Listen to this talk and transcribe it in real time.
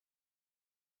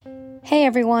Hey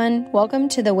everyone, welcome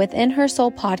to the Within Her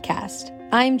Soul podcast.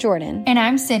 I'm Jordan. And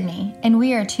I'm Sydney, and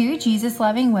we are two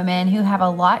Jesus-loving women who have a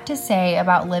lot to say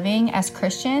about living as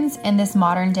Christians in this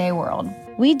modern day world.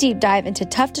 We deep dive into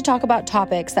tough to talk about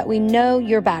topics that we know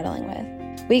you're battling with.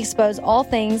 We expose all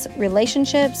things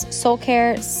relationships, soul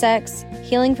care, sex,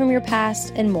 healing from your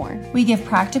past, and more. We give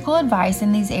practical advice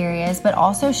in these areas, but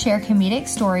also share comedic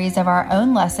stories of our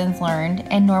own lessons learned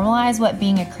and normalize what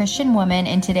being a Christian woman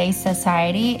in today's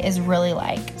society is really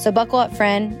like. So buckle up,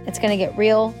 friend. It's going to get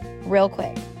real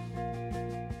quick.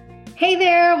 Hey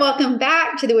there, welcome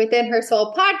back to the Within Her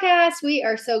Soul podcast. We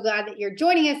are so glad that you're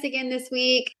joining us again this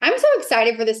week. I'm so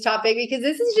excited for this topic because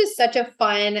this is just such a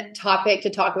fun topic to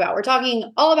talk about. We're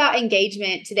talking all about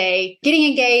engagement today, getting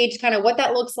engaged, kind of what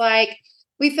that looks like.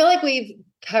 We feel like we've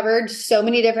covered so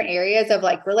many different areas of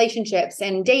like relationships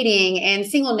and dating and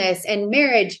singleness and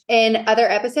marriage in other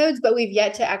episodes, but we've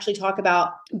yet to actually talk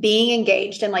about being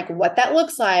engaged and like what that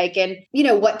looks like and,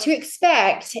 what to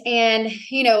expect. And,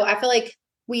 I feel like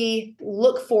we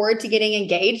look forward to getting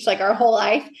engaged like our whole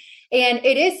life. And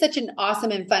it is such an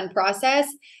awesome and fun process.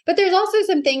 But there's also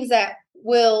some things that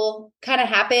will kind of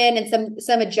happen and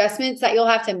some adjustments that you'll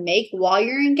have to make while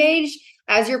you're engaged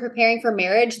as you're preparing for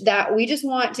marriage that we just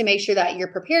want to make sure that you're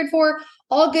prepared for.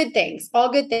 All good things,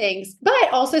 but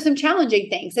also some challenging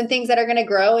things, some things that are going to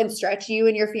grow and stretch you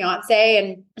and your fiance.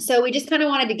 And so we just kind of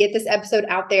wanted to get this episode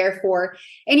out there for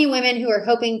any women who are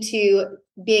hoping to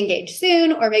be engaged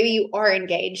soon, or maybe you are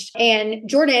engaged. And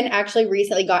Jordan actually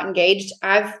recently got engaged.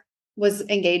 I was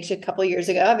engaged a couple of years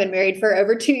ago. I've been married for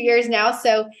over 2 years now.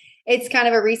 So it's kind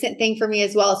of a recent thing for me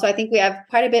as well. So I think we have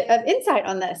quite a bit of insight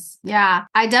on this. Yeah,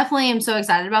 I definitely am so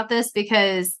excited about this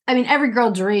because, every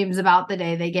girl dreams about the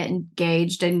day they get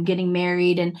engaged and getting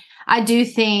married. And I do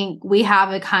think we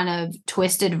have a kind of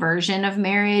twisted version of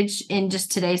marriage in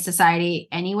just today's society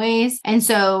anyways. And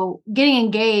so getting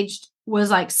engaged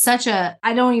was like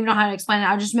I don't even know how to explain it.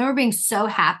 I just remember being so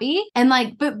happy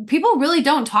but people really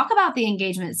don't talk about the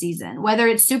engagement season, whether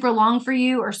it's super long for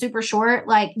you or super short.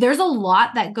 Like there's a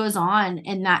lot that goes on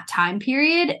in that time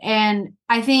period. And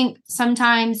I think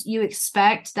sometimes you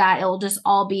expect that it'll just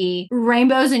all be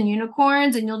rainbows and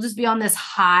unicorns and you'll just be on this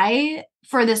high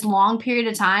for this long period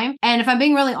of time. And if I'm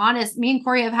being really honest, me and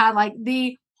Corey have had like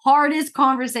the hardest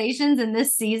conversations in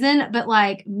this season, but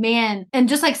man, and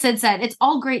just like Sid said, it's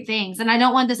all great things. And I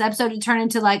don't want this episode to turn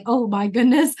into like, oh my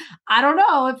goodness, I don't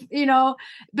know if,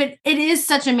 but it is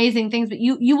such amazing things, but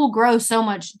you will grow so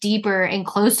much deeper and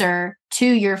closer to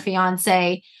your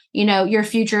fiance, your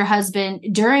future husband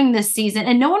during this season.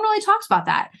 And no one really talks about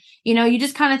that. You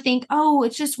just kind of think, oh,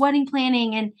 it's just wedding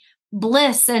planning and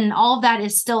bliss and all of that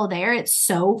is still there. It's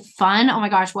so fun. Oh my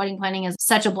gosh, wedding planning is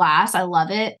such a blast. I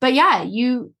love it. But yeah,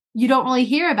 you don't really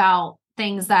hear about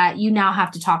things that you now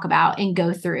have to talk about and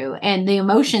go through and the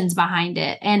emotions behind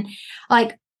it. And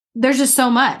there's just so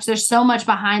much. There's so much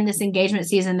behind this engagement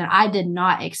season that I did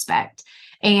not expect.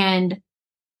 And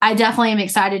I definitely am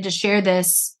excited to share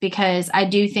this because I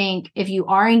do think if you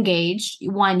are engaged,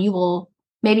 one, you will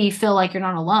maybe feel like you're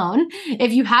not alone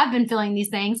if you have been feeling these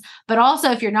things, but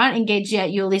also if you're not engaged yet,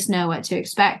 you at least know what to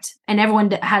expect. And everyone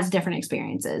has different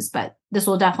experiences, but this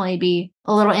will definitely be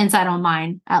a little insight on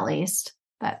mine at least.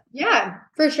 But yeah,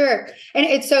 for sure. And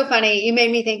it's so funny. You made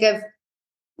me think of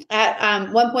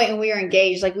at one point when we were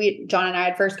engaged, John and I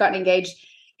had first gotten engaged,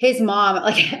 his mom,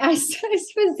 I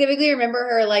specifically remember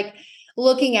her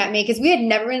looking at me because we had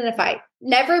never been in a fight.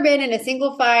 Never been in a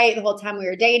single fight the whole time we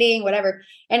were dating, whatever.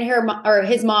 And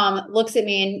his mom looks at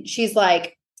me and she's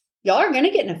like, y'all are going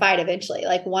to get in a fight eventually.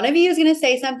 Like one of you is going to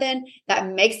say something that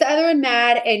makes the other one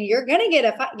mad and you're going to get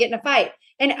in a fight.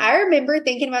 And I remember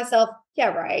thinking to myself, yeah,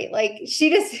 right. Like she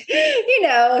just,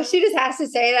 she just has to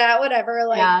say that, whatever.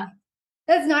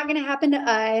 That's not going to happen to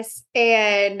us.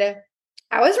 And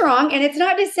I was wrong. And it's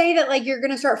not to say that you're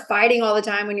going to start fighting all the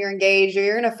time when you're engaged or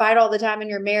you're going to fight all the time in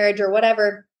your marriage or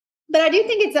whatever. But I do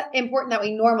think it's important that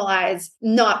we normalize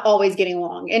not always getting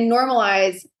along and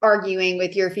normalize arguing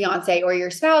with your fiance or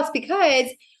your spouse, because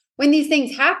when these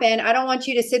things happen, I don't want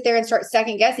you to sit there and start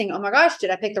second guessing. Oh my gosh, did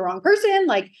I pick the wrong person?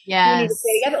 Yes. We need to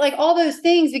stay together, all those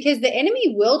things, because the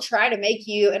enemy will try to make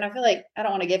you, and I feel like I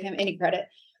don't want to give him any credit,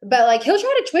 but he'll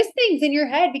try to twist things in your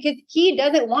head because he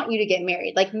doesn't want you to get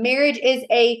married. Marriage is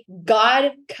a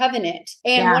God covenant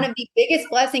and one of the biggest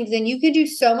blessings. And you can do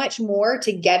so much more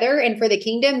together and for the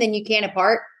kingdom than you can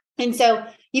apart. And so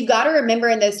you've got to remember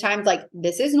in those times,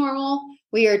 this is normal.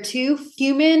 We are two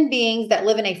human beings that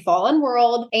live in a fallen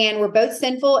world and we're both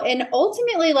sinful. And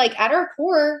ultimately, at our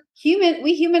core,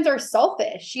 we humans are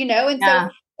selfish, and so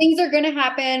things are going to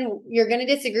happen. You're going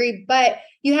to disagree, but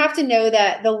you have to know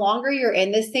that the longer you're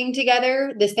in this thing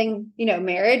together, this thing,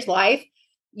 marriage, life,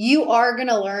 you are going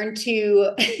to learn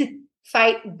to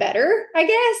fight better, I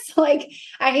guess. Like,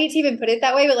 I hate to even put it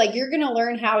that way, but like, you're going to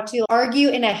learn how to argue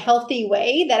in a healthy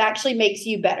way that actually makes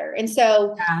you better. And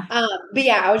so, but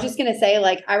yeah, I was just going to say,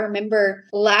 like, I remember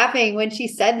laughing when she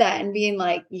said that and being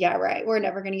like, yeah, right. We're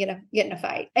never going to get in a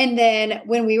fight. And then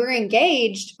when we were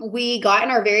engaged, we got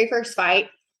in our very first fight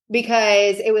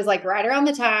because it was like right around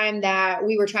the time that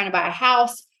we were trying to buy a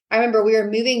house. I remember we were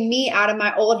moving me out of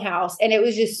my old house and it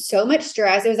was just so much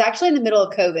stress. It was actually in the middle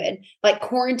of COVID, like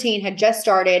quarantine had just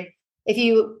started. If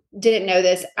you didn't know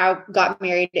this, I got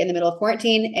married in the middle of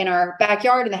quarantine in our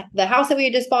backyard in the house that we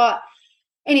had just bought.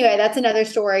 Anyway, that's another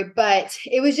story, but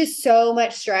it was just so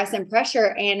much stress and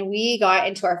pressure. And we got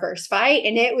into our first fight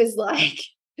and it was like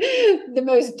the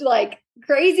most like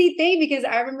crazy thing because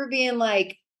I remember being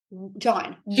like,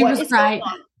 John, what is going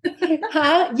on?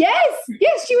 Huh?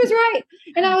 Yes, she was right.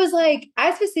 And I was like,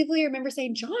 I specifically remember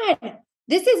saying, John,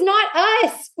 this is not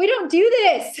us. We don't do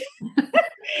this.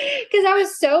 Because I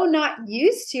was so not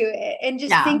used to it and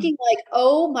just thinking like,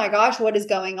 oh my gosh, what is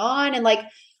going on? And like,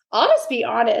 I'll just be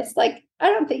honest, like, I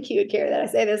don't think he would care that I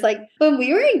say this. Like when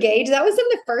we were engaged, that was some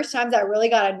of the first times I really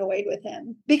got annoyed with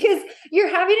him because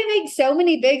you're having to make so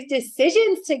many big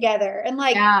decisions together. And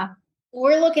like,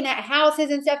 we're looking at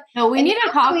houses and stuff. No, we need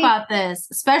to talk about this,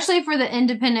 especially for the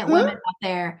independent women out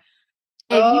there.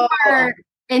 If you are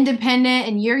independent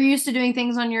and you're used to doing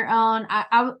things on your own,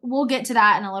 we'll get to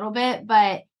that in a little bit,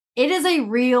 but it is a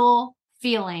real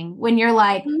feeling when you're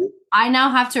like, I now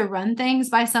have to run things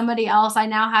by somebody else. I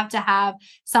now have to have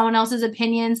someone else's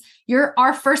opinions.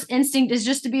 Our first instinct is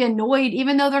just to be annoyed,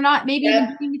 even though they're not maybe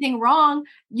even doing anything wrong.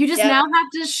 You just now have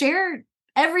to share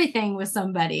everything with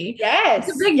somebody. Yes.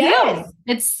 It's a big deal.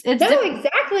 It's no,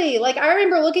 exactly. Like I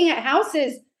remember looking at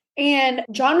houses and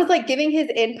John was like giving his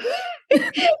input.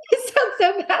 It sounds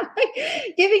so bad.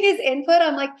 Like giving his input.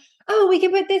 I'm like, oh, we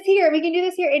can put this here and we can do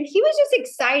this here. And he was just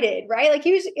excited, right? Like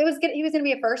he was going to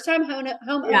be a first time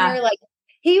homeowner. Like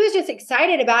he was just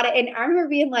excited about it. And I remember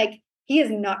being like, he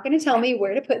is not going to tell me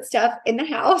where to put stuff in the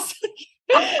house.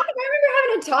 I remember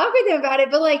having to talk with him about it,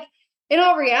 but like, in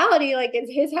all reality, like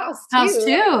it's his house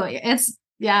too. Right? It's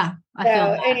I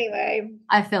feel that. Anyway,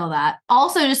 I feel that.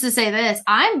 Also, just to say this,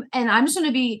 I'm just going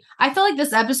to be, I feel like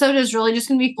this episode is really just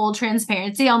going to be full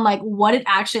transparency on like what it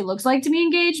actually looks like to be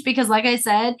engaged. Because like I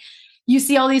said, you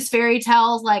see all these fairy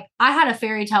tales. Like I had a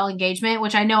fairy tale engagement,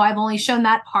 which I know I've only shown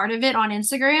that part of it on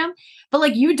Instagram, but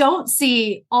like you don't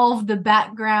see all of the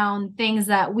background things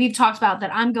that we've talked about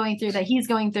that I'm going through, that he's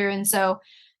going through. And so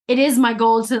it is my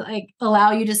goal to like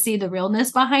allow you to see the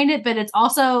realness behind it, but it's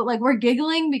also like we're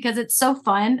giggling because it's so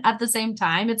fun at the same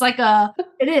time. It's like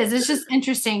it's just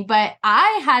interesting. But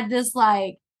I had this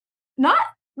like not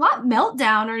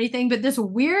meltdown or anything, but this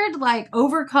weird like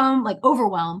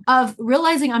overwhelm of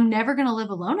realizing I'm never going to live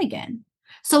alone again.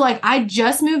 So like I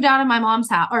just moved out of my mom's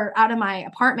house or out of my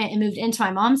apartment and moved into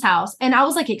my mom's house. And I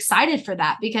was like excited for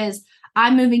that because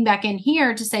I'm moving back in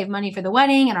here to save money for the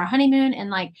wedding and our honeymoon. And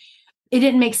like, it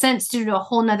didn't make sense to do a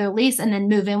whole nother lease and then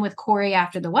move in with Corey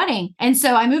after the wedding. And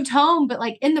so I moved home, but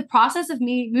like in the process of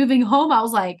me moving home, I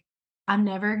was like, I'm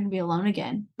never going to be alone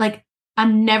again. Like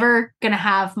I'm never going to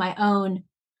have my own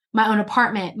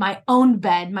apartment, my own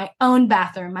bed, my own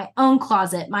bathroom, my own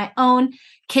closet, my own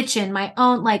kitchen, my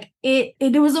own, like it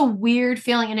was a weird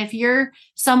feeling. And if you're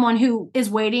someone who is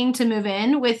waiting to move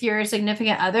in with your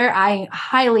significant other, I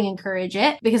highly encourage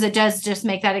it because it does just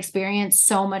make that experience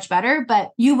so much better.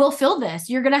 But you will feel this.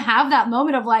 You're going to have that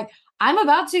moment of like, I'm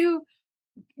about to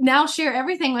now share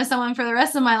everything with someone for the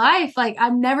rest of my life. Like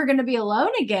I'm never going to be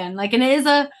alone again. Like, and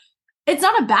it's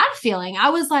not a bad feeling. I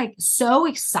was like so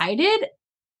excited.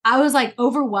 I was like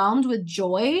overwhelmed with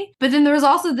joy, but then there was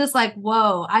also this like,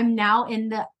 whoa, I'm now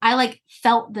I like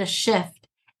felt the shift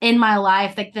in my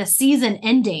life, like the season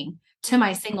ending to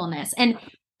my singleness. And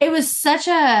it was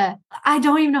I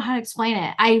don't even know how to explain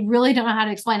it. I really don't know how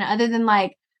to explain it other than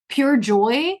like pure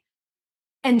joy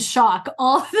and shock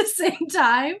all at the same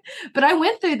time. But I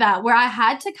went through that where I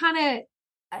had to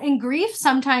and grief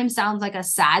sometimes sounds like a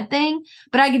sad thing,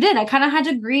 but I kind of had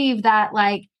to grieve that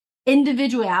like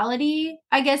individuality,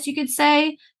 I guess you could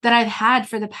say, that I've had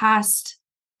for the past,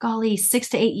 6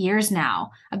 to 8 years now.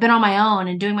 I've been on my own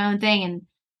and doing my own thing and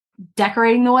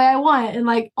decorating the way I want and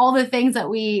like all the things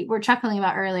that we were chuckling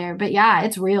about earlier. But yeah,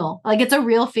 it's real. Like it's a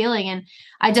real feeling. And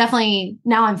I definitely,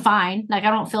 now I'm fine. Like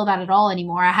I don't feel that at all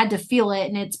anymore. I had to feel it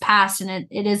and it's past and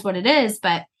it is what it is.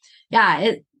 But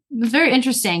yeah, was very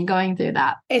interesting going through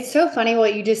that. It's so funny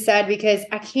what you just said, because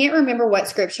I can't remember what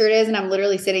scripture it is. And I'm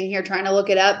literally sitting here trying to look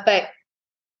it up, but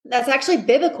that's actually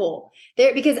biblical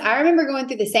there, because I remember going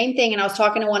through the same thing. And I was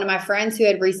talking to one of my friends who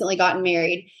had recently gotten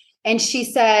married, and she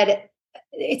said,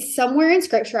 it's somewhere in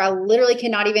scripture. I literally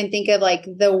cannot even think of like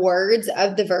the words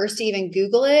of the verse to even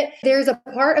Google it. There's a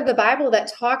part of the Bible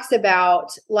that talks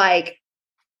about like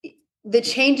the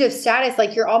change of status,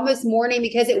 like you're almost mourning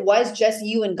because it was just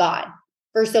you and God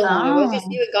for so long. It was just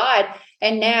you and God.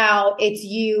 And now it's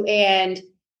you and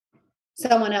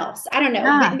someone else. I don't know.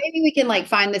 Yeah. Maybe we can like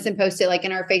find this and post it like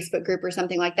in our Facebook group or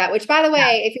something like that, which by the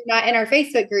way, if you're not in our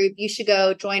Facebook group, you should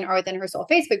go join our Within Her Soul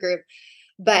Facebook group.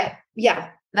 But yeah,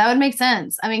 that would make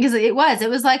sense. I mean, because it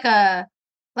was like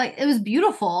it was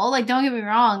beautiful. Like, don't get me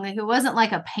wrong. Like, it wasn't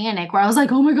like a panic where I was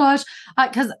like, oh my gosh.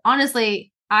 Because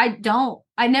honestly, I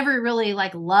never really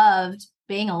like loved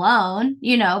being alone,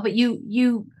 but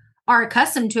you are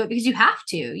accustomed to it because you have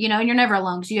to, and you're never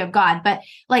alone because you have God. But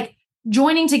like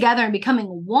joining together and becoming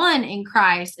one in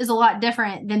Christ is a lot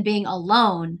different than being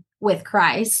alone with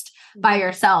Christ by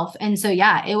yourself. And so,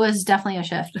 yeah, it was definitely a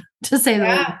shift to say the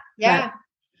least. Yeah. But,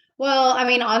 well, I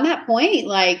mean, on that point,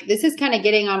 like this is kind of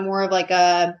getting on more of like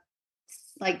a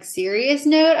serious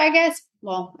note, I guess.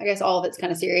 Well, I guess all of it's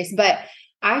kind of serious, but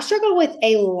I struggled with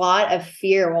a lot of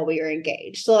fear while we were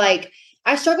engaged. So like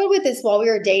I struggled with this while we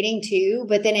were dating too,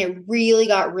 but then it really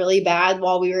got really bad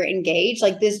while we were engaged.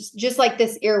 Like this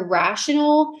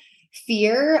irrational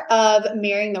fear of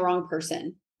marrying the wrong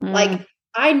person. Like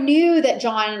I knew that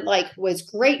John like was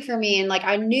great for me. And like,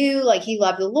 I knew like he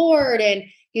loved the Lord and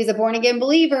he was a born again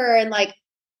believer. And like,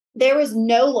 there was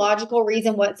no logical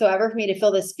reason whatsoever for me to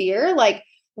feel this fear. Like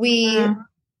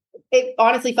it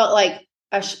honestly felt like,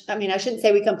 I shouldn't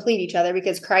say we complete each other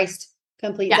because Christ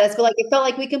completes us, but like, it felt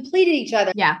like we completed each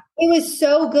other. Yeah. It was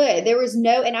so good. There was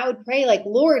and I would pray like,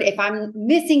 Lord, if I'm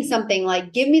missing something,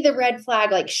 like give me the red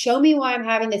flag, like show me why I'm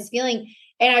having this feeling.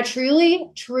 And I truly,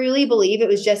 truly believe it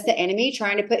was just the enemy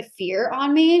trying to put fear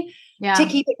on me to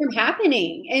keep it from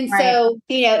happening. And so,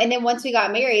 and then once we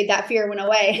got married, that fear went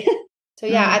away. So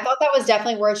yeah, I thought that was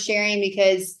definitely worth sharing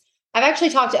because I've actually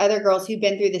talked to other girls who've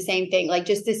been through the same thing, like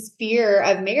just this fear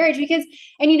of marriage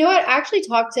and you know what? I actually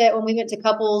talked to when we went to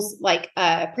couples, like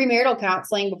premarital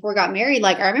counseling before we got married.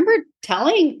 Like I remember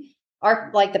telling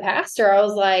the pastor, I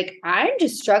was like, I'm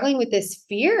just struggling with this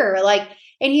fear. Like,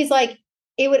 and he's like,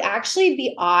 it would actually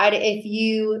be odd if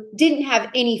you didn't have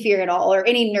any fear at all or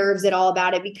any nerves at all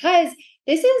about it, because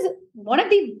this is one of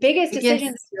the biggest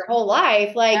decisions of your whole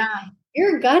life. Like,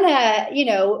 you're gonna,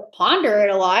 ponder it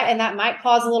a lot, and that might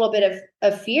cause a little bit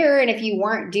of fear. And if you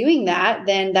weren't doing that,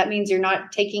 then that means you're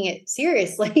not taking it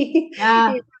seriously.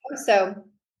 Yeah. So,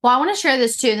 well, I want to share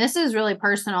this too. And this is really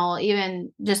personal,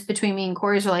 even just between me and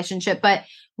Corey's relationship, but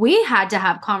we had to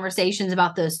have conversations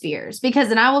about those fears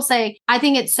because, and I will say, I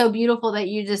think it's so beautiful that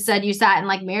you just said you sat in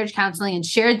like marriage counseling and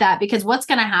shared that, because what's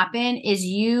going to happen is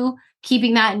you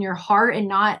keeping that in your heart and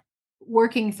not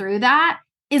working through that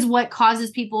is what causes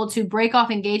people to break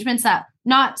off engagements. That,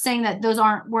 not saying that those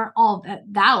weren't all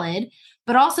valid,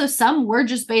 but also some were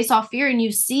just based off fear. And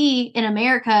you see in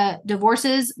America,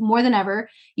 divorces more than ever.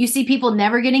 You see people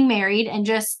never getting married and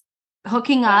just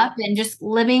hooking up and just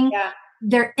living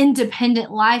their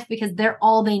independent life because they're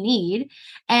all they need.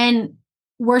 And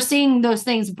we're seeing those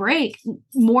things break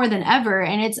more than ever.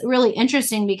 And it's really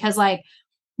interesting because like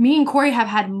me and Corey have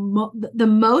had the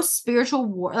most spiritual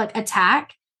war, like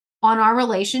attack on our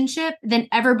relationship than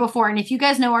ever before. And if you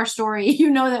guys know our story,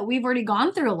 you know that we've already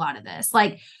gone through a lot of this.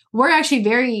 Like we're actually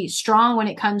very strong when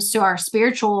it comes to our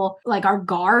spiritual, like our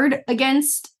guard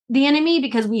against the enemy,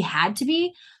 because we had to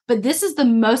be. But this is the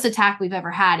most attack we've ever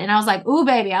had. And I was like, ooh,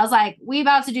 baby, I was like, we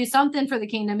about to do something for the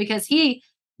kingdom, because he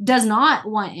does not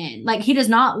want in. Like he does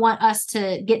not want us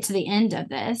to get to the end of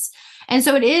this. And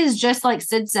so it is, just like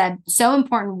Sid said, so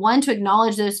important, one, to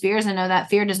acknowledge those fears and know that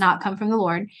fear does not come from the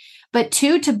Lord, but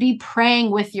two, to be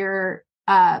praying with your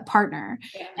partner.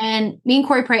 Yeah. And me and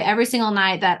Corey pray every single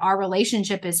night that our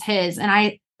relationship is his. And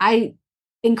I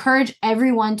encourage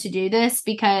everyone to do this,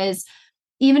 because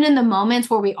even in the moments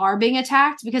where we are being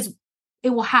attacked, because it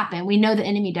will happen, we know the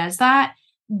enemy does that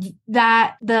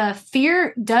the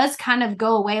fear does kind of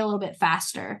go away a little bit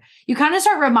faster. You kind of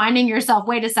start reminding yourself,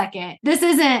 wait a second, this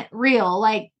isn't real.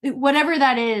 Like whatever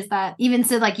that is, that even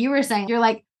Sid, like you were saying, you're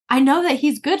like, I know that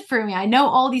he's good for me. I know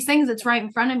all these things that's right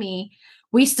in front of me.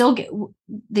 The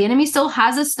enemy still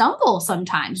has us stumble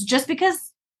sometimes just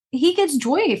because he gets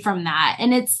joy from that.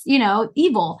 And it's,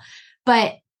 evil.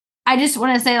 But I just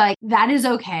want to say like, that is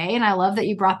okay. And I love that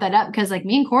you brought that up, because like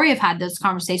me and Corey have had those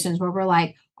conversations where we're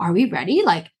like, are we ready?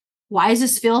 Like why does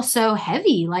this feel so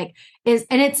heavy? Like, and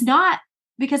it's not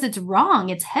because it's wrong.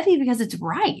 It's heavy because it's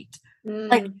right.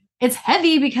 Like, it's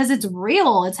heavy because it's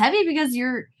real. It's heavy because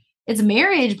it's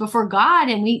marriage before God,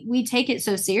 and we take it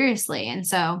so seriously. And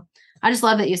so I just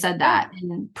love that you said that.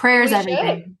 And prayer is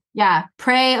everything. Should. Yeah.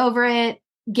 Pray over it.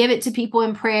 Give it to people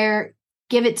in prayer.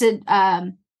 Give it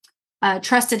to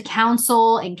trusted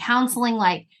counsel and counseling.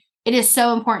 Like, it is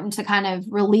so important to kind of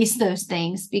release those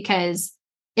things, because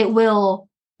it will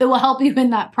help you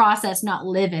in that process, not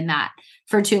live in that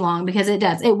for too long, because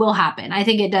it will happen. I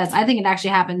think it does. I think it actually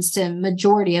happens to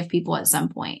majority of people at some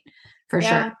point, for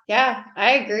sure. Yeah,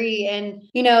 I agree. And,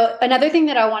 another thing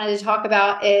that I wanted to talk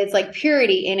about is like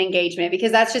purity in engagement,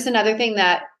 because that's just another thing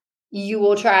that you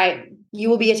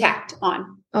will be attacked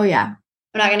on. Oh yeah.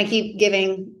 I'm not going to keep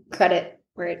giving credit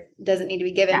where it doesn't need to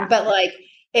be given, but like,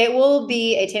 it will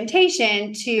be a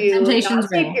temptation to not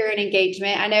stay pure in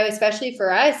engagement. I know, especially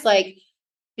for us, like,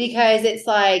 because it's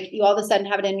like you all of a sudden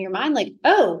have it in your mind, like,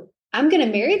 oh, I'm going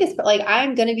to marry this, but like,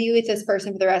 I'm going to be with this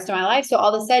person for the rest of my life. So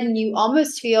all of a sudden you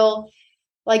almost feel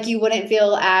like you wouldn't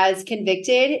feel as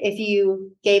convicted if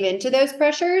you gave into those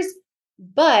pressures.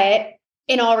 But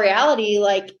in all reality,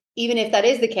 like, even if that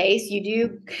is the case, you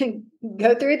do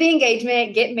go through the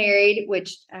engagement, get married,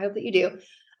 which I hope that you do,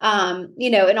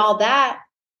 and all that.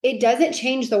 It doesn't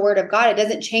change the word of God. It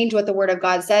doesn't change what the word of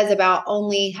God says about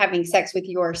only having sex with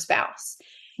your spouse.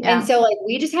 Yeah. And so like,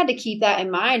 we just had to keep that in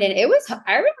mind. And I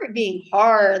remember it being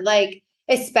hard, like,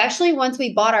 especially once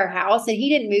we bought our house, and he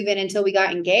didn't move in until we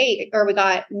got engaged or we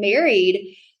got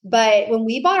married. But when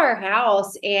we bought our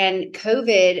house and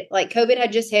COVID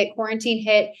had just hit, quarantine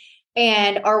hit,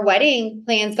 and our wedding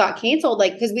plans got canceled,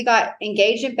 like, because we got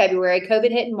engaged in February,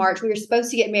 COVID hit in March. We were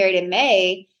supposed to get married in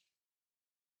May.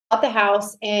 Bought the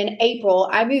house in April.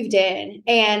 I moved in,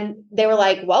 and they were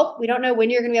like, well, we don't know when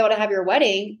you're going to be able to have your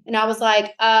wedding. And I was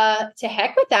like, to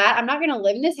heck with that. I'm not going to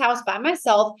live in this house by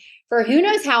myself for who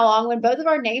knows how long when both of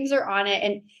our names are on it.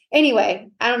 And anyway,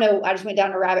 I don't know. I just went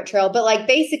down a rabbit trail, but like,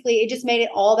 basically it just made it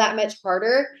all that much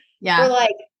harder for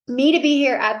like me to be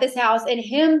here at this house and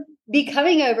him be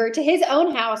coming over to his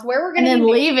own house where we're going to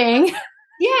be leaving.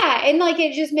 Yeah. And like,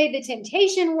 it just made the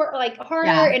temptation work like harder.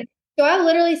 Yeah. And so I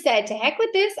literally said, to heck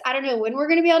with this. I don't know when we're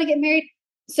going to be able to get married.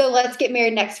 So let's get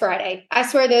married next Friday. I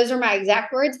swear those are my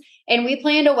exact words. And we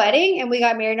planned a wedding and we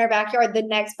got married in our backyard the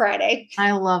next Friday.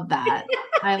 I love that.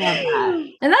 I love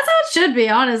that. And that's how it should be,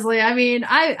 honestly. I mean,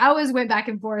 I always went back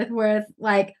and forth with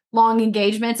like long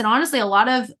engagements. And honestly, a lot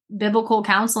of biblical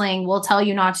counseling will tell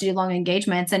you not to do long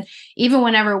engagements. And even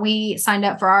whenever we signed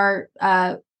up for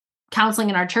our counseling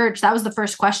in our church, that was the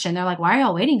first question. They're like, why are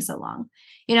y'all waiting so long?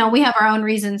 We have our own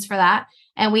reasons for that.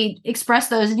 And we express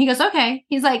those. And he goes, okay.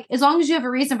 He's like, as long as you have a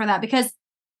reason for that, because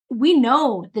we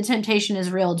know the temptation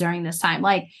is real during this time.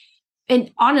 Like,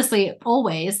 and honestly,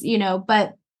 always,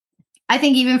 but I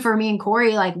think even for me and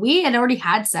Corey, like, we had already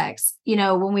had sex,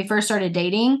 when we first started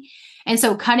dating. And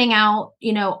so cutting out,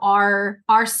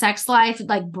 our sex life,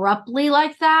 like, abruptly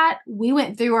like that, we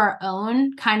went through our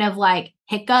own kind of like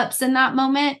hiccups in that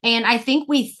moment. And I think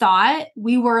we thought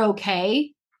we were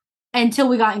okay until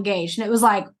we got engaged. And it was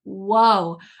like,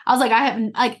 whoa. I was like, I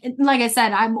haven't, like I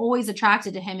said, I'm always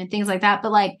attracted to him and things like that.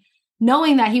 But like,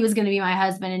 knowing that he was going to be my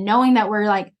husband and knowing that we're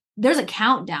like, there's a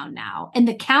countdown now. And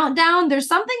the countdown, there's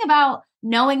something about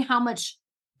knowing how much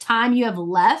time you have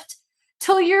left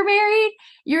till you're married.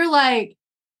 You're like,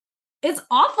 it's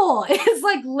awful. It's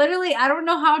like, literally, I don't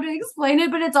know how to explain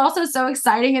it, but it's also so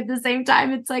exciting at the same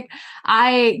time. It's like,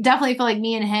 I definitely feel like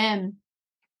me and him,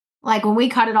 like, when we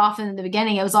cut it off in the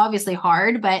beginning, it was obviously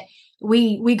hard, but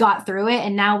we got through it,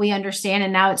 and now we understand.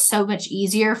 And now it's so much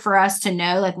easier for us to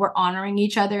know, like, we're honoring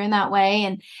each other in that way.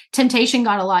 And temptation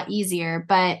got a lot easier,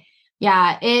 but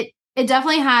yeah, it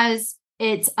definitely has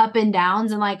its up and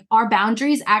downs. And like, our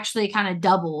boundaries actually kind of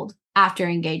doubled after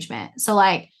engagement. So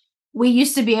like, we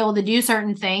used to be able to do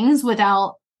certain things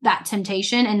without that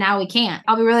temptation, and now we can't.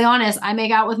 I'll be really honest. I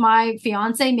make out with my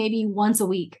fiance maybe once a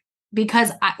week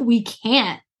because we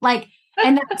can't. Like,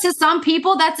 and to some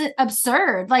people, that's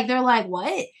absurd. Like, they're like,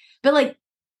 what? But like,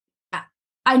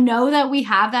 I know that we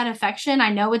have that affection.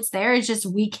 I know it's there. It's just,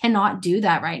 we cannot do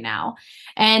that right now.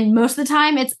 And most of the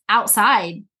time it's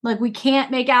outside. Like, we can't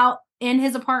make out in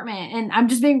his apartment. And I'm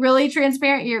just being really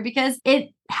transparent here because it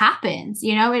happens,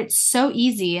 it's so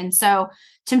easy. And so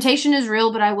temptation is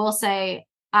real, but I will say,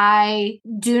 I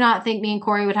do not think me and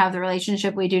Corey would have the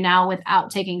relationship we do now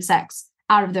without taking sex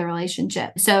out of the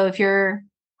relationship. So if you're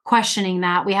questioning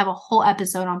that, we have a whole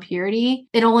episode on purity.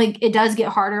 It does get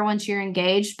harder once you're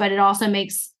engaged, but it also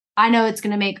I know it's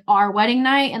going to make our wedding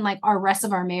night and like our rest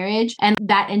of our marriage and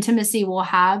that intimacy we'll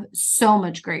have so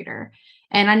much greater.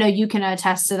 And I know you can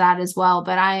attest to that as well,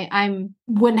 but I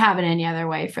wouldn't have it any other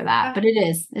way for that. But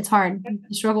it's hard.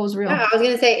 The struggle is real. Yeah, I was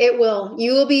going to say you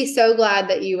will be so glad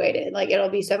that you waited. Like it'll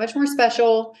be so much more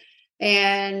special.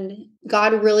 And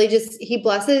God really he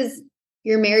blesses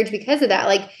your marriage because of that.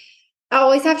 Like I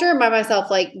always have to remind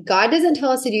myself, like God doesn't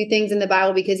tell us to do things in the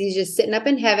Bible because he's just sitting up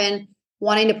in heaven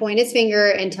wanting to point his finger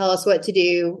and tell us what to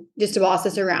do just to boss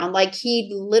us around. Like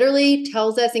he literally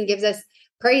tells us and gives us,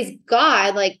 praise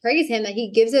God, like praise him that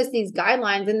he gives us these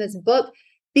guidelines in this book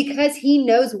because he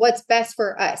knows what's best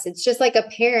for us. It's just like a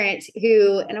parent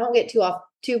who, and I won't get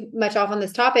too much off on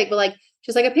this topic, but like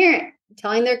just like a parent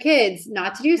telling their kids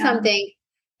not to do something,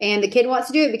 and the kid wants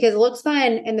to do it because it looks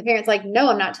fun, and the parent's like, no,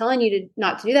 I'm not telling you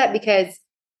not to do that because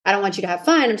I don't want you to have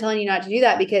fun. I'm telling you not to do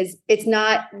that because it's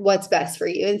not what's best for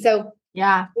you. And so we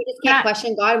just can't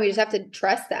question God. We just have to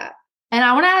trust that. And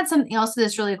I want to add something else to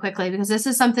this really quickly, because this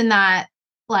is something that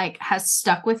like has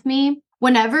stuck with me.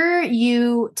 Whenever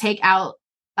you take out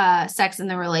sex in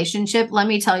the relationship, let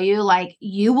me tell you, like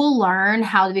you will learn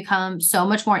how to become so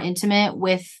much more intimate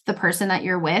with the person that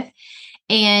you're with.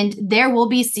 And there will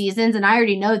be seasons, and I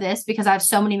already know this because I have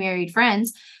so many married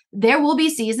friends, there will be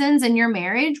seasons in your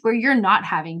marriage where you're not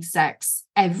having sex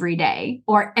every day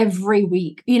or every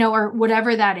week, or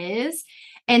whatever that is.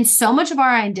 And so much of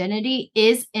our identity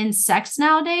is in sex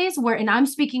nowadays, and I'm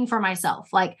speaking for myself.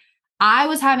 Like I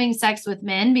was having sex with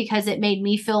men because it made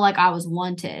me feel like I was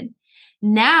wanted.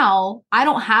 Now I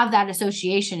don't have that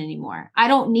association anymore. I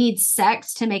don't need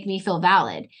sex to make me feel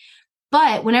valid.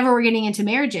 But whenever we're getting into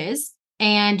marriages,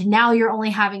 and now you're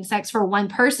only having sex for one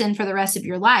person for the rest of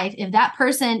your life, if that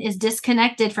person is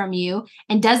disconnected from you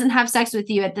and doesn't have sex with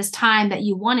you at this time that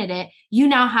you wanted it, you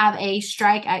now have a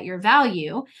strike at your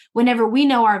value whenever we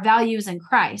know our values in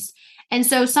Christ. And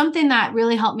so something that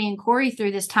really helped me and Corey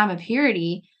through this time of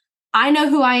purity, I know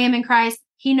who I am in Christ.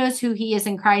 He knows who he is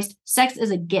in Christ. Sex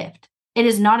is a gift. It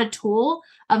is not a tool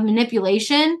of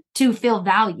manipulation to feel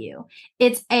value.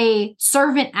 It's a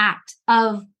servant act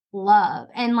of love.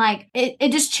 And like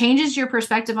it just changes your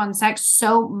perspective on sex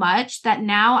so much that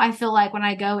now I feel like when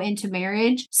I go into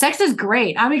marriage, sex is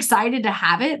great. I'm excited to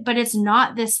have it, but it's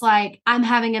not this like I'm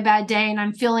having a bad day and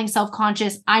I'm feeling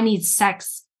self-conscious. I need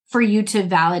sex for you to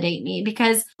validate me,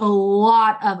 because a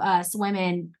lot of us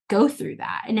women go through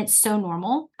that and it's so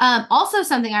normal. Also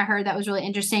something I heard that was really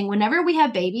interesting, whenever we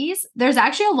have babies, there's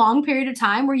actually a long period of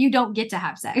time where you don't get to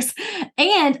have sex.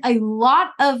 And a lot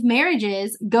of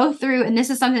marriages go through, and this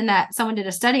is something that someone did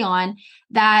a study on,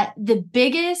 that the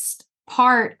biggest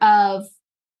part of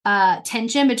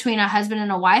tension between a husband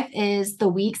and a wife is the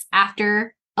weeks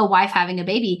after a wife having a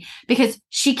baby, because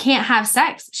she can't have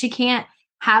sex. She can't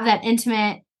have that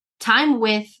intimate time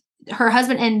with her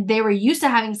husband, and they were used to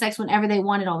having sex whenever they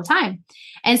wanted all the time.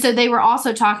 And so they were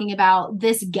also talking about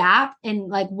this gap in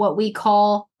like what we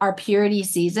call our purity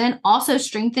season also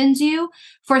strengthens you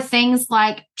for things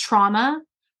like trauma,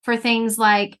 for things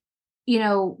like,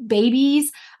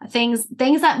 babies, things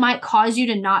that might cause you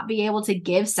to not be able to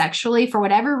give sexually for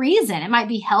whatever reason. It might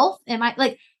be health. It might,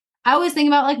 like, I always think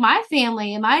about like my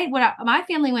family and my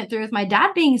family went through with my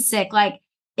dad being sick. Like,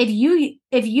 if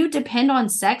you depend on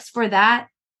sex for that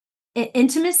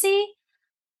intimacy,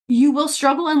 you will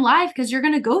struggle in life because you're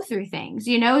going to go through things,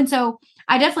 And so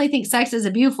I definitely think sex is a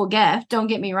beautiful gift. Don't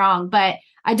get me wrong, but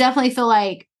I definitely feel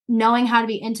like knowing how to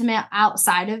be intimate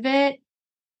outside of it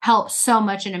helps so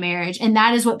much in a marriage. And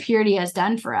that is what purity has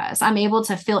done for us. I'm able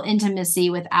to feel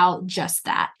intimacy without just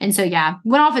that. And so,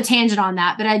 went off a tangent on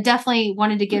that, but I definitely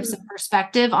wanted to give some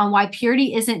perspective on why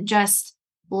purity isn't just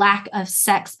lack of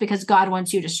sex because God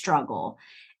wants you to struggle.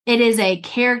 It is a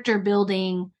character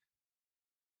building,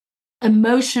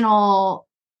 emotional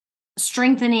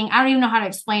strengthening. I don't even know how to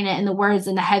explain it in the words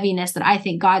and the heaviness that I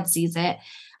think God sees it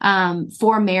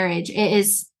for marriage.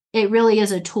 It really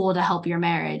is a tool to help your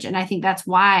marriage. And I think that's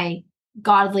why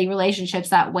godly relationships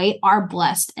that way are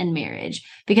blessed in marriage,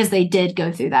 because they did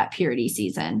go through that purity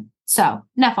season. So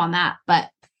enough on that, but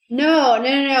no.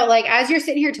 Like as you're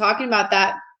sitting here talking about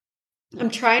that, I'm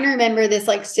trying to remember this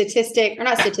like statistic, or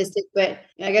not statistic, but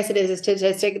I guess it is a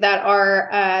statistic that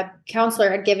our counselor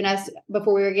had given us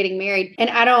before we were getting married. And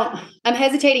I'm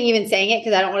hesitating even saying it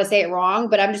because I don't want to say it wrong,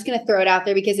 but I'm just going to throw it out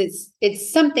there because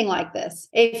it's something like this.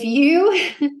 If you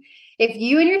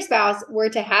and your spouse were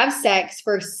to have sex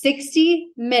for 60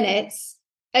 minutes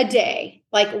a day,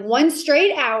 like one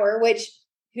straight hour, which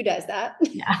who does that?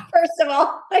 Yeah. First of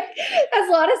all, like, that's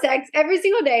a lot of sex every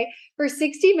single day for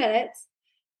 60 minutes.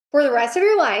 For the rest of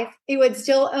your life, it would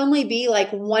still only be like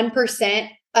 1%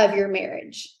 of your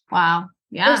marriage. Wow.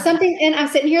 Yeah. Or something. And I'm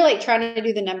sitting here like trying to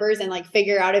do the numbers and like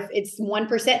figure out if it's 1%,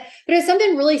 but it's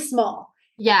something really small.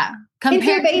 Yeah. And so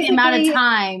Compared to the amount of basically-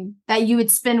 time that you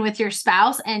would spend with your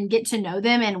spouse and get to know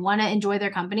them and want to enjoy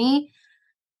their company.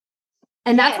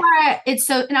 And that's Yes. why it's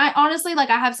so, and I honestly, like,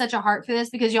 I have such a heart for this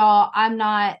because y'all,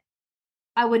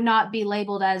 I would not be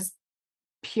labeled as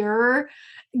pure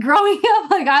growing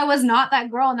up. Like, I was not that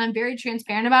girl, and I'm very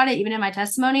transparent about it. Even in my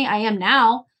testimony, I am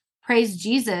now, praise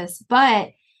Jesus.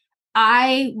 But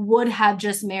I would have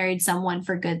just married someone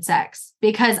for good sex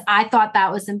because I thought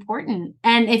that was important.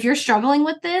 And if you're struggling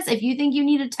with this, if you think you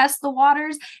need to test the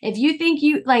waters, if you think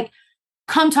you like,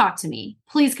 come talk to me.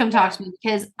 Please come talk to me,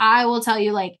 because I will tell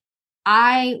you, like,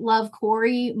 I love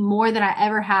Corey more than I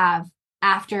ever have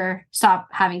after stop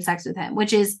having sex with him,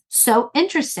 which is so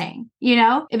interesting, you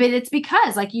know? But it's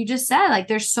because, like you just said, like,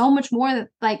 there's so much more that,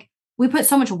 like, we put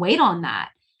so much weight on that,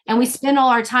 and we spend all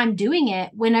our time doing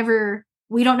it whenever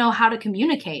we don't know how to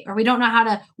communicate or we don't know how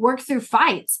to work through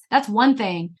fights. That's one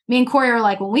thing. Me and Corey are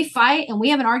like, when we fight and we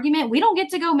have an argument, we don't get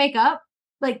to go make up.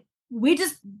 Like, we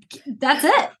just, that's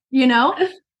it, you know?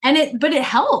 But it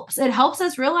helps. It helps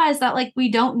us realize that, like,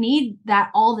 we don't need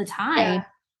that all the time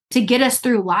to get us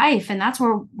through life. And that's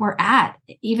where we're at,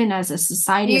 even as a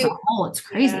society as a whole. It's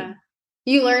crazy. Yeah.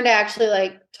 You learn to actually,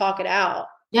 like, talk it out.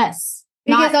 Yes.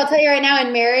 Because I'll tell you right now,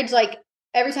 in marriage, like,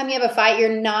 every time you have a fight,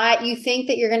 you think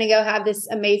that you're going to go have this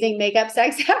amazing makeup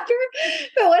sex after.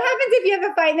 But what happens if you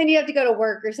have a fight and then you have to go to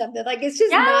work or something? Like, it's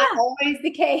just not always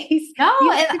the case. No,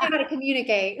 you have to know how to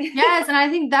communicate. Yes. And I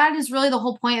think that is really the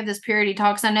whole point of this Purity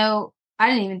Talks. I know I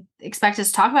didn't even expect us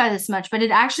to talk about it this much, but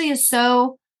it actually is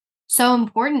so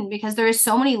important, because there is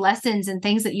so many lessons and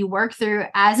things that you work through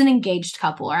as an engaged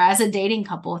couple or as a dating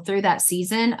couple through that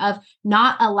season of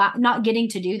not getting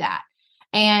to do that.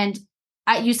 And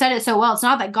you said it so well. It's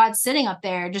not that God's sitting up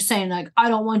there just saying, like, I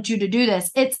don't want you to do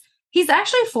this. He's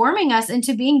actually forming us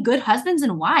into being good husbands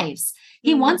and wives.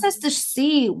 He wants us to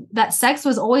see that sex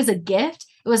was always a gift.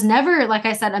 It was never, like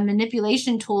I said, a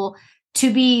manipulation tool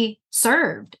to be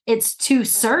served. It's to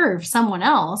serve someone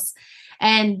else.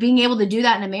 And being able to do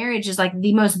that in a marriage is, like,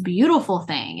 the most beautiful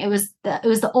thing. It was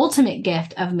the ultimate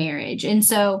gift of marriage. And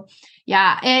so,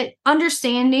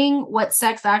 understanding what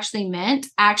sex actually meant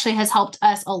actually has helped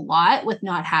us a lot with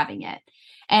not having it.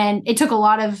 And it took a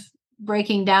lot of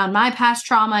breaking down my past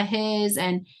trauma, his,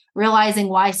 and realizing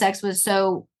why sex was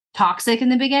so toxic in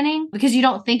the beginning, because you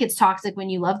don't think it's toxic when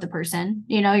you love the person.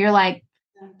 You know, you're like,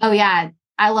 oh yeah,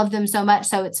 I love them so much,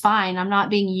 so it's fine. I'm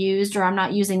not being used, or I'm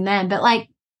not using them. But, like,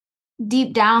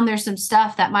 deep down, there's some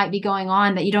stuff that might be going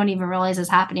on that you don't even realize is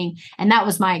happening. And that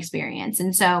was my experience.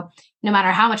 And so no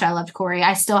matter how much I loved Corey,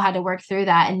 I still had to work through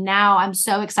that. And now I'm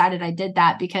so excited I did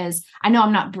that, because I know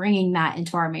I'm not bringing that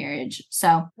into our marriage.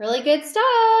 So really good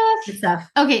stuff. Good stuff.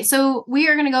 Okay. So we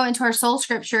are going to go into our soul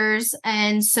scriptures.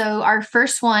 And so our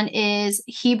first one is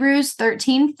Hebrews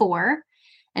 13:4.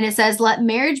 And it says, let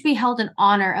marriage be held in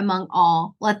honor among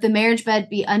all. Let the marriage bed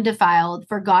be undefiled,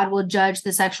 for God will judge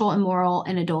the sexual immoral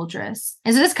and adulterous.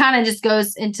 And so this kind of just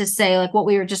goes into say, like, what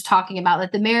we were just talking about,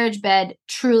 that the marriage bed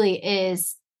truly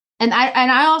is. And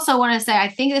I also want to say, I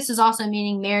think this is also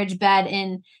meaning marriage bed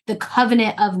in the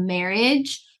covenant of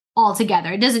marriage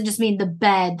altogether. It doesn't just mean the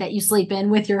bed that you sleep in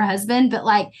with your husband, but,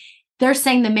 like, they're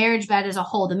saying the marriage bed as a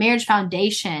whole, the marriage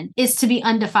foundation is to be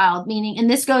undefiled, meaning, and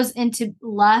this goes into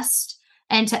lust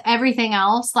and to everything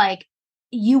else, like,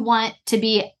 you want to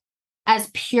be as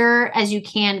pure as you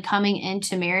can coming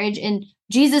into marriage. And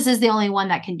Jesus is the only one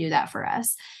that can do that for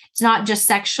us. It's not just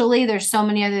sexually. There's so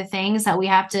many other things that we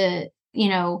have to,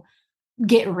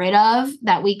 get rid of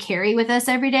that we carry with us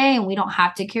every day. And we don't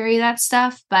have to carry that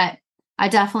stuff. But I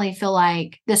definitely feel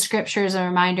like the scripture is a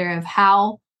reminder of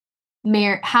how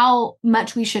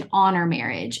much we should honor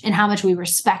marriage and how much we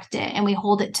respect it. And we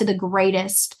hold it to the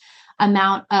greatest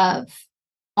amount of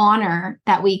honor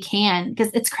that we can, because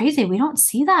it's crazy. We don't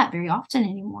see that very often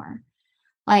anymore.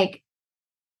 Like,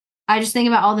 I just think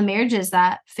about all the marriages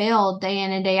that failed day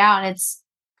in and day out. And it's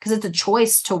because it's a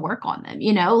choice to work on them,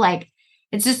 like,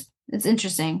 it's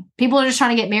interesting. People are just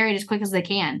trying to get married as quick as they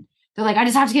can. They're like, I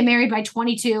just have to get married by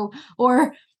 22,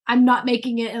 or I'm not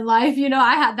making it in life.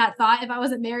 I had that thought. If I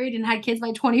wasn't married and had kids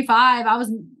by 25, I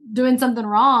was doing something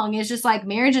wrong. It's just like,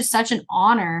 marriage is such an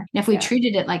honor. And if we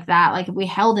treated it like that, like, if we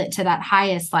held it to that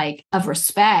highest, like, of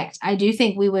respect, I do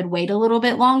think we would wait a little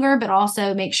bit longer, but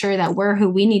also make sure that we're who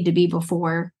we need to be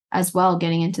before as well,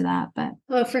 getting into that. But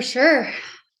well, for sure.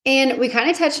 And we kind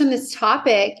of touched on this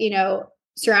topic,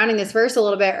 surrounding this verse a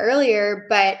little bit earlier,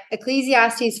 but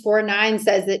Ecclesiastes 4:9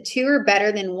 says that two are better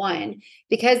than one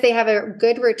because they have a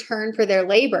good return for their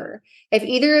labor. If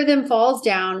either of them falls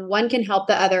down, one can help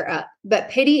the other up, but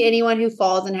pity anyone who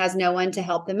falls and has no one to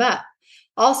help them up.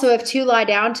 Also, if two lie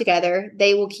down together,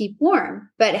 they will keep warm.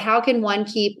 But how can one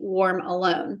keep warm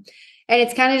alone? And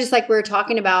it's kind of just like we were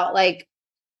talking about, like,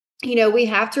 we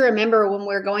have to remember when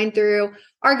we're going through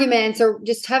arguments or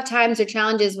just tough times or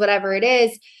challenges, whatever it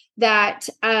is, that,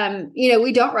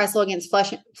 we don't wrestle against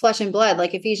flesh and blood,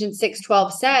 like Ephesians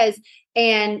 6:12 says.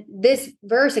 And this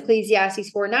verse,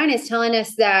 Ecclesiastes 4:9, is telling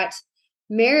us that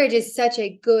marriage is such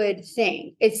a good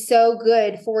thing. It's so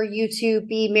good for you to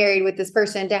be married with this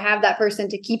person, to have that person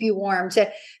to keep you warm, to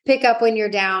pick up when you're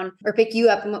down or pick you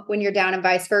up when you're down and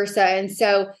vice versa. And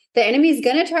so the enemy is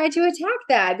going to try to attack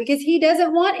that because he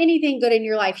doesn't want anything good in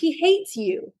your life. He hates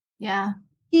you. Yeah.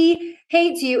 He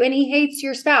hates you and he hates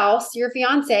your spouse, your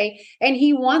fiance, and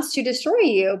he wants to destroy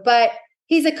you. But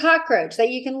he's a cockroach that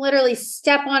you can literally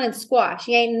step on and squash.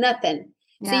 He ain't nothing.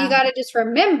 Yeah. So you got to just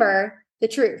remember the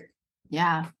truth.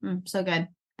 Yeah. So good.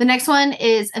 The next one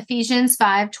is Ephesians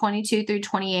 5:22 through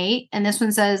 28. And this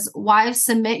one says, wives,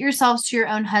 submit yourselves to your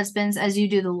own husbands as you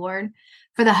do the Lord.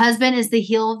 For the husband is the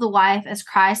heel of the wife, as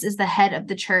Christ is the head of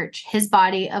the church, his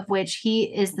body, of which he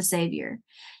is the Savior.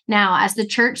 Now, as the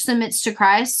church submits to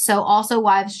Christ, so also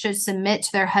wives should submit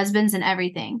to their husbands in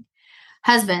everything.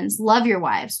 Husbands, love your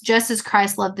wives, just as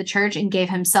Christ loved the church and gave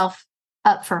himself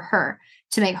up for her,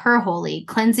 to make her holy,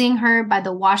 cleansing her by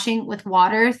the washing with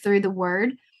water through the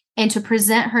word, and to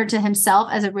present her to himself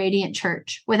as a radiant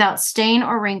church, without stain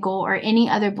or wrinkle or any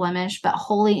other blemish, but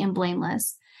holy and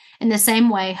blameless. In the same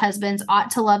way, husbands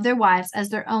ought to love their wives as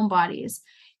their own bodies.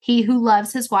 He who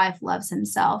loves his wife loves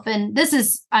himself. And this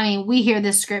is, we hear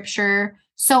this scripture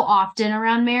so often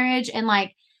around marriage, and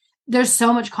like, there's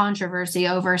so much controversy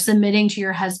over submitting to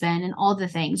your husband and all the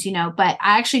things, but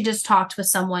I actually just talked with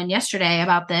someone yesterday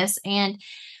about this, and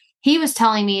he was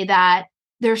telling me that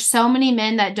there's so many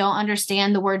men that don't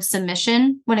understand the word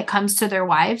submission when it comes to their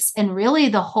wives. And really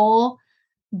the whole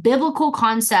biblical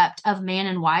concept of man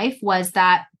and wife was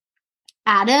that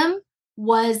Adam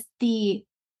went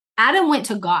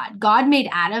to God. God made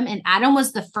Adam, and Adam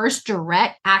was the first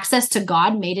direct access to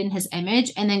God, made in his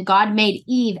image. And then God made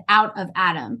Eve out of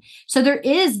Adam. So there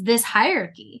is this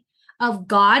hierarchy of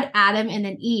God, Adam, and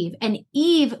then Eve. And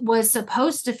Eve was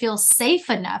supposed to feel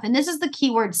safe enough. And this is the key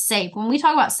word, safe. When we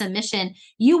talk about submission,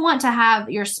 you want to have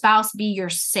your spouse be your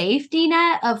safety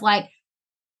net of like,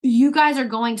 you guys are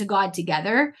going to God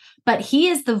together, but he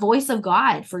is the voice of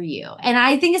God for you. And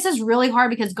I think this is really hard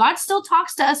because God still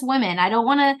talks to us women. I don't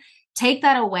want to take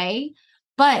that away,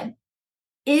 but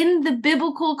in the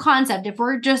biblical concept, if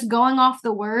we're just going off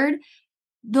the word,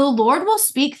 the Lord will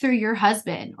speak through your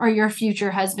husband or your future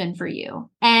husband for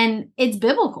you. And it's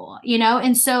biblical,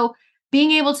 And so being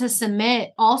able to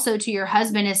submit also to your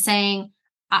husband is saying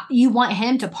you want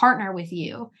him to partner with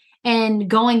you and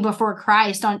going before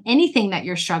Christ on anything that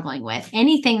you're struggling with,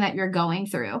 anything that you're going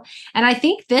through. And I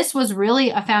think this was really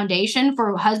a foundation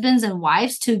for husbands and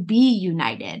wives to be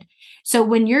united. So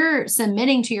when you're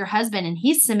submitting to your husband and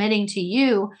he's submitting to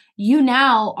you, you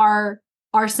now are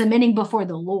submitting before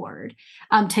the Lord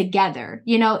together,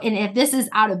 and if this is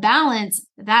out of balance,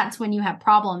 that's when you have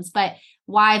problems. But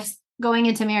wives going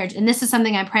into marriage, and this is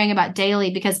something I'm praying about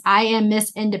daily because I am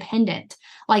Miss Independent.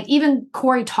 Like even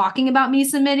Corey talking about me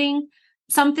submitting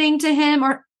something to him,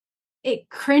 or it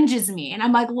cringes me. And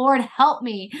I'm like, Lord, help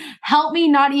me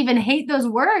not even hate those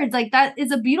words. Like that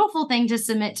is a beautiful thing to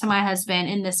submit to my husband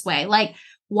in this way. Like,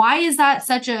 why is that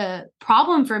such a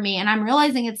problem for me? And I'm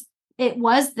realizing it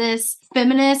was this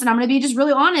feminist, and I'm going to be just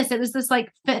really honest. It was this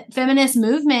like feminist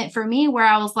movement for me where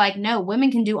I was like, no,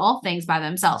 women can do all things by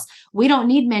themselves. We don't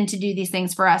need men to do these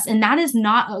things for us. And that is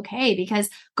not okay, because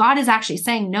God is actually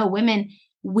saying, no, women,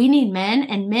 we need men,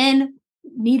 and men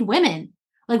need women.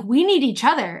 Like we need each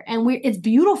other. And it's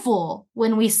beautiful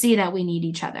when we see that we need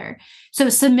each other. So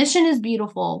submission is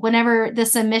beautiful whenever the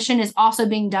submission is also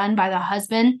being done by the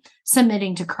husband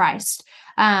submitting to Christ.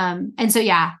 And so,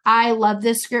 yeah, I love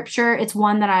this scripture. It's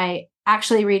one that I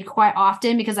actually read quite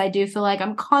often because I do feel like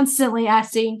I'm constantly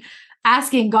asking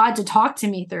God to talk to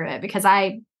me through it, because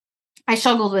I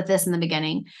struggled with this in the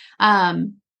beginning.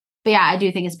 But yeah, I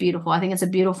do think it's beautiful. I think it's a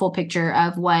beautiful picture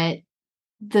of what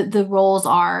the roles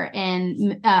are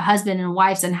in husband and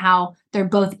wives, and how they're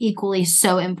both equally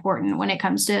so important when it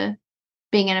comes to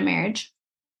being in a marriage.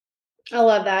 I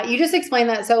love that. You just explained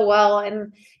that so well.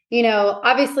 And,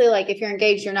 obviously, like if you're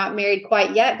engaged, you're not married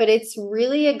quite yet, but it's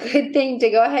really a good thing to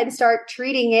go ahead and start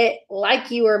treating it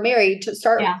like you are married, to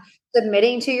start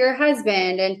submitting to your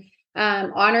husband and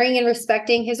honoring and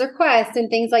respecting his requests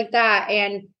and things like that.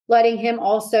 And letting him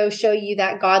also show you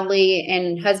that godly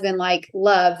and husband-like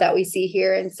love that we see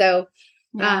here. And so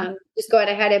just going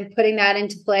ahead and putting that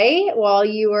into play while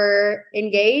you are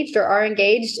engaged or are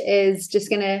engaged is just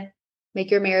going to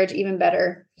make your marriage even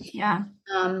better. Yeah.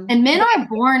 And men are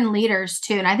born leaders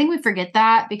too. And I think we forget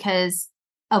that because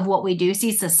of what we do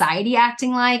see society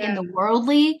acting like in the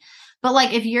worldly. But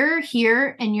like, if you're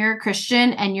here and you're a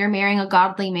Christian and you're marrying a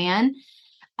godly man,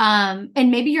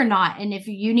 and maybe you're not, and if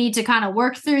you need to kind of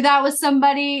work through that with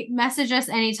somebody, message us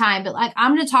anytime. But like,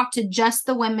 I'm going to talk to just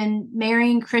the women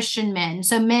marrying Christian men.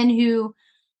 So men who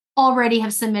already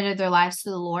have submitted their lives to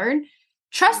the Lord.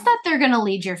 Trust that they're going to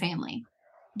lead your family.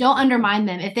 Don't undermine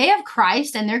them. If they have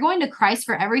Christ and they're going to Christ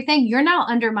for everything, you're now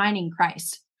undermining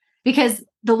Christ, because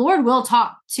the Lord will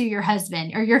talk to your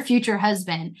husband or your future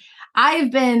husband.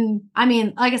 Like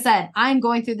I said, I'm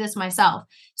going through this myself.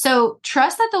 So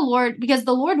trust that the Lord, because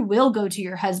the Lord will go to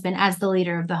your husband as the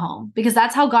leader of the home, because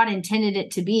that's how God intended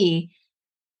it to be,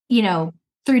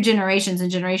 through generations and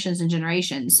generations and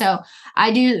generations. So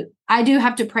I do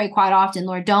have to pray quite often,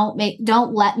 Lord,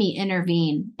 don't let me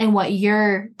intervene in what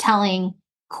you're telling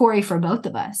Corey for both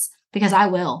of us, because I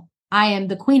am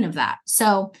the queen of that.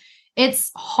 So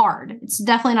it's hard. It's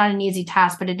definitely not an easy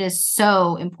task, but it is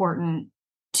so important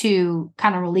to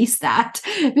kind of release that,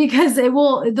 because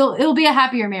it'll be a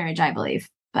happier marriage, I believe.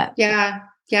 But yeah,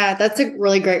 that's a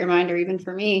really great reminder, even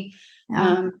for me,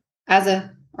 as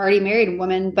a already married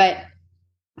woman. But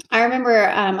I remember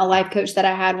a life coach that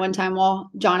I had one time while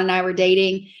John and I were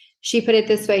dating. She put it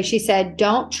this way. She said,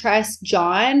 "Don't trust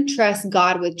John, trust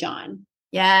God with John."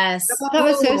 Yes. I thought that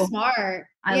was so smart.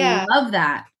 I love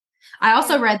that. I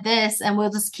also read this, and we'll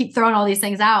just keep throwing all these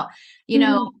things out.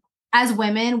 As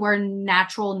women, we're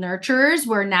natural nurturers,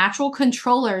 we're natural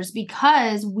controllers,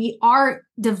 because our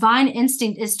divine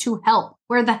instinct is to help.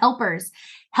 We're the helpers.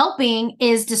 Helping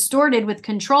is distorted with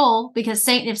control, because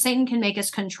if Satan can make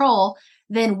us control,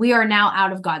 then we are now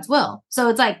out of God's will. So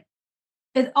it's like,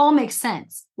 it all makes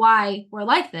sense why we're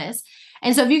like this.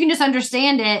 And so if you can just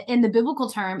understand it in the biblical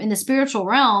term, in the spiritual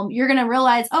realm, you're going to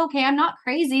realize, okay, I'm not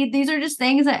crazy. These are just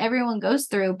things that everyone goes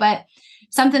through. But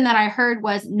something that I heard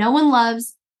was, no one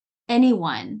loves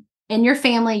anyone in your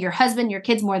family, your husband, your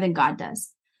kids, more than God does.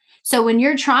 So when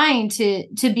you're trying to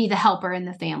be the helper in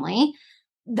the family,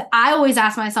 I always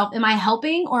ask myself, am I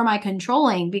helping or am I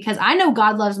controlling? Because I know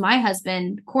God loves my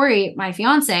husband, Corey, my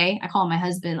fiance. I call him my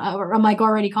husband. I'm like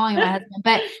already calling him my husband,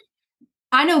 but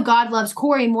I know God loves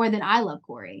Corey more than I love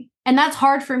Corey. And that's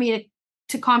hard for me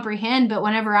to comprehend. But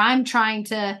whenever I'm trying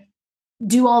to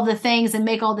do all the things and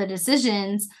make all the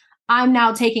decisions, I'm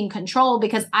now taking control,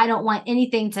 because I don't want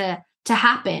anything to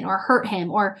happen or hurt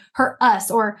him or hurt us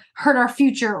or hurt our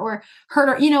future or hurt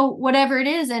our, whatever it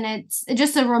is. And it's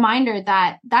just a reminder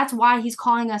that that's why he's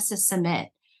calling us to submit.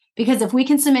 Because if we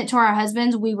can submit to our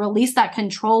husbands, we release that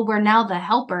control. We're now the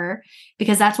helper,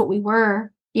 because that's what we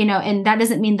were, and that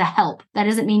doesn't mean the help. That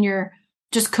doesn't mean you're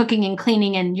just cooking and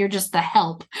cleaning and you're just the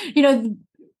help.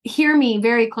 Hear me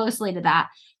very closely to that.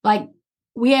 Like,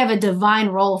 we have a divine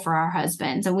role for our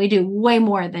husbands, and we do way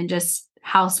more than just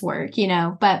housework,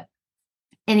 but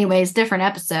anyways, different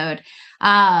episode.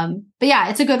 But yeah,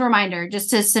 it's a good reminder just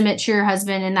to submit to your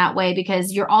husband in that way,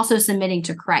 because you're also submitting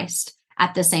to Christ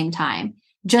at the same time,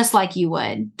 just like you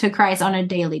would to Christ on a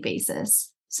daily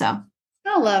basis. So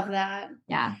I love that.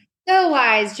 Yeah. So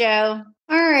wise, Joe.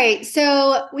 All right.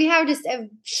 So we have just a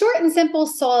short and simple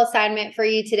soul assignment for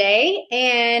you today.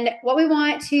 And what we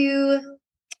want to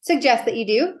suggest that you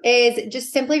do is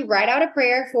just simply write out a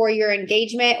prayer for your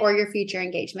engagement or your future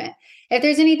engagement. If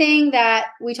there's anything that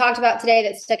we talked about today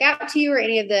that stuck out to you, or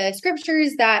any of the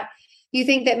scriptures that you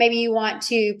think that maybe you want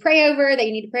to pray over, that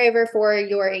you need to pray over for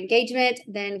your engagement,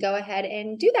 then go ahead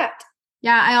and do that.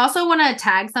 Yeah. I also want to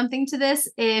tag something to this.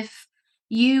 If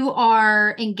you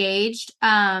are engaged,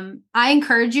 I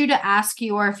encourage you to ask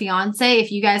your fiance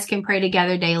if you guys can pray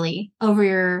together daily over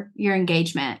your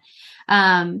engagement.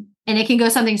 And it can go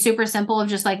something super simple of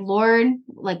just like, Lord,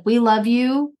 like, we love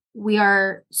you. We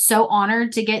are so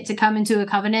honored to get to come into a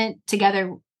covenant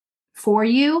together for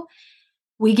you.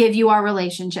 We give you our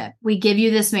relationship. We give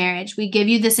you this marriage. We give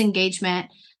you this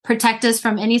engagement. Protect us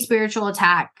from any spiritual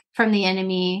attack from the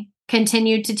enemy.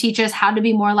 Continue to teach us how to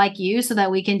be more like you, so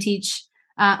that we can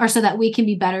so that we can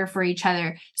be better for each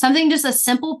other. Something, just a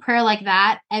simple prayer like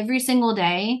that every single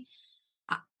day.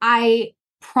 I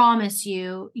promise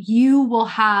you will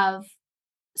have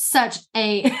such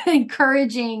a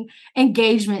encouraging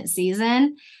engagement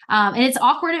season. And it's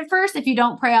awkward at first if you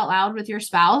don't pray out loud with your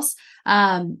spouse.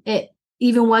 It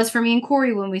even was for me and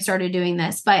Corey when we started doing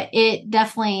this, but it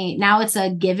definitely, now it's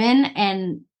a given,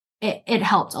 and it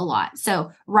helped a lot.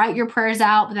 So write your prayers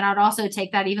out, but then I'd also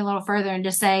take that even a little further and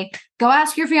just say, go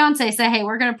ask your fiance, say, hey,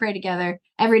 we're going to pray together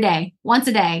every day, once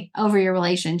a day, over your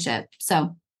relationship.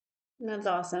 So that's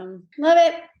awesome. Love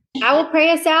it. I will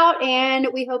pray us out, and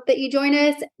we hope that you join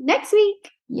us next week.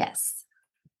 Yes.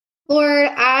 Lord,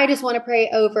 I just want to pray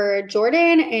over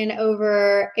Jordan and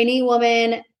over any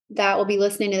woman that will be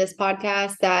listening to this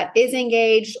podcast that is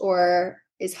engaged or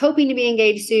is hoping to be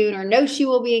engaged soon or knows she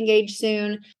will be engaged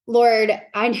soon. Lord,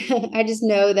 I just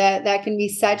know that can be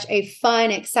such a fun,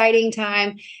 exciting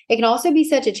time. It can also be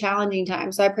such a challenging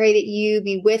time. So I pray that you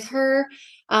be with her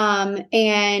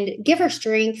and give her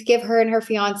strength, give her and her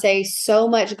fiance so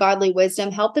much godly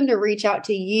wisdom, help them to reach out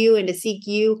to you and to seek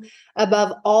you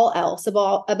above all else,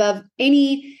 above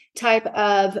any type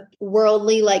of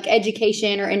worldly like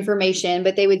education or information,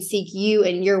 but they would seek you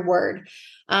and your word.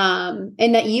 And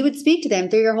that you would speak to them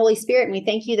through your Holy Spirit. And we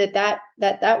thank you that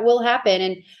will happen.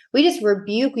 And we just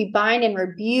we bind and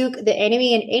rebuke the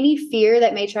enemy and any fear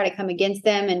that may try to come against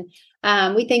them. And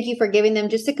we thank you for giving them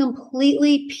just a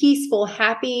completely peaceful,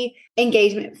 happy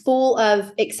engagement, full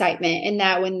of excitement. And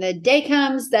that when the day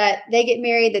comes that they get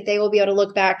married, that they will be able to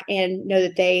look back and know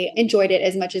that they enjoyed it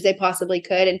as much as they possibly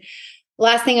could. And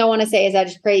last thing I want to say is I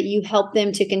just pray that you help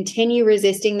them to continue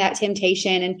resisting that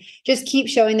temptation and just keep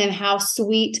showing them how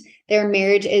sweet their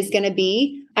marriage is going to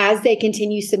be as they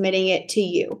continue submitting it to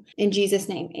you. In Jesus'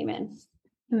 name, amen.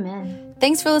 Amen.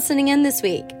 Thanks for listening in this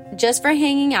week. Just for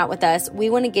hanging out with us, we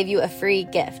want to give you a free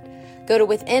gift. Go to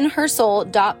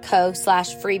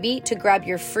withinhersoul.co/freebie to grab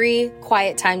your free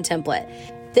quiet time template.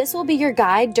 This will be your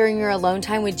guide during your alone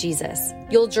time with Jesus.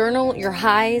 You'll journal your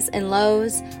highs and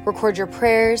lows, record your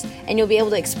prayers, and you'll be able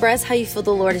to express how you feel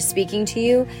the Lord is speaking to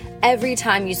you every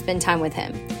time you spend time with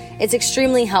Him. It's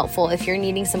extremely helpful if you're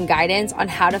needing some guidance on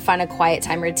how to find a quiet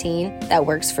time routine that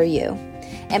works for you.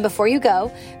 And before you go,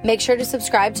 make sure to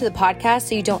subscribe to the podcast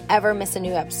so you don't ever miss a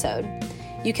new episode.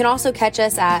 You can also catch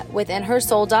us at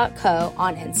withinhersoul.co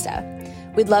on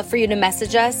Insta. We'd love for you to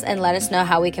message us and let us know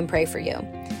how we can pray for you.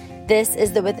 This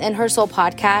is the Within Her Soul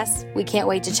podcast. We can't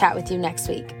wait to chat with you next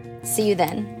week. See you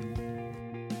then.